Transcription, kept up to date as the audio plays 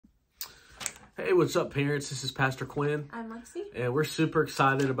Hey, what's up, parents? This is Pastor Quinn. I'm Lexi. And we're super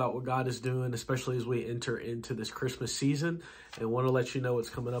excited about what God is doing, especially as we enter into this Christmas season. And want to let you know what's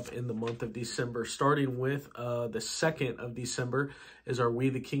coming up in the month of December. Starting with the 2nd of December is our We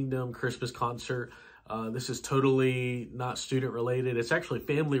the Kingdom Christmas concert. This is totally not student related. It's actually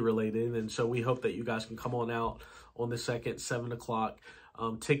family related. And so we hope that you guys can come on out on the 2nd, 7 o'clock.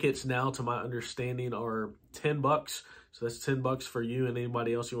 Tickets now, to my understanding, are $10. So that's $10 for you and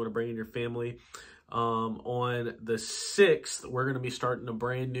anybody else you want to bring in your family. On the 6th, we're going to be starting a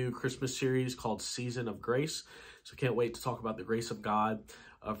brand new Christmas series called Season of Grace. So can't wait to talk about the grace of God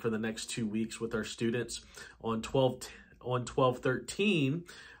for the next 2 weeks with our students. On 12/13,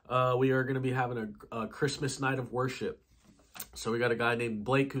 we are going to be having a Christmas night of worship. So we got a guy named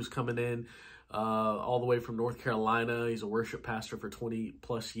Blake who's coming in all the way from North Carolina. He's a worship pastor for 20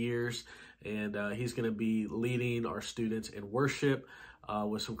 plus years, and he's going to be leading our students in worship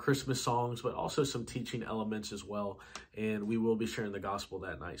with some Christmas songs, but also some teaching elements as well. And we will be sharing the gospel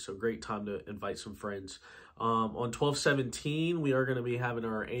that night. So great time to invite some friends. On 12/17, we are going to be having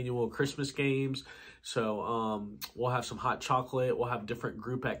our annual Christmas games. So we'll have some hot chocolate. We'll have different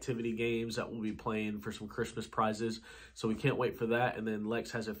group activity games that we'll be playing for some Christmas prizes. So we can't wait for that. And then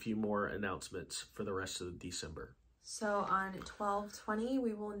Lex has a few more announcements for the rest of December. So on 12/20,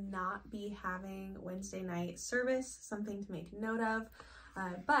 we will not be having Wednesday night service, something to make note of.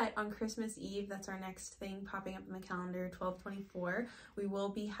 But on Christmas Eve, that's our next thing popping up in the calendar, 12/24, we will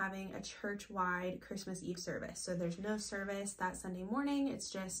be having a church-wide Christmas Eve service. So there's no service that Sunday morning. It's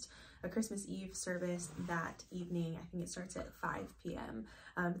just a Christmas Eve service that evening. I think it starts at 5 p.m.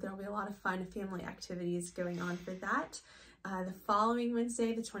 There'll be a lot of fun family activities going on for that. The following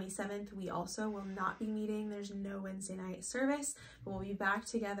Wednesday, the 27th, we also will not be meeting. There's no Wednesday night service, but we'll be back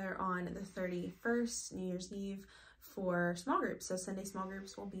together on the 31st, New Year's Eve, for small groups. So Sunday small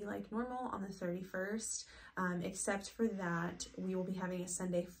groups will be like normal on the 31st, except for that we will be having a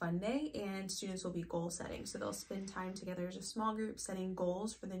Sunday fun day and students will be goal setting. So they'll spend time together as a small group setting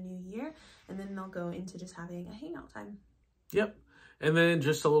goals for the new year, and then they'll go into just having a hangout time. Yep. And then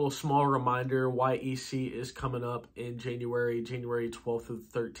just a little small reminder, YEC is coming up in January 12th through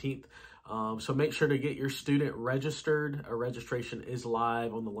 13th. So make sure to get your student registered. Our registration is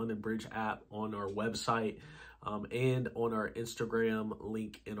live on the London Bridge app, on our website, and on our Instagram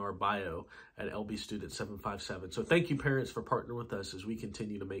link in our bio at LBStudent757. So thank you, parents, for partnering with us as we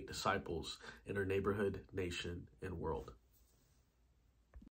continue to make disciples in our neighborhood, nation, and world.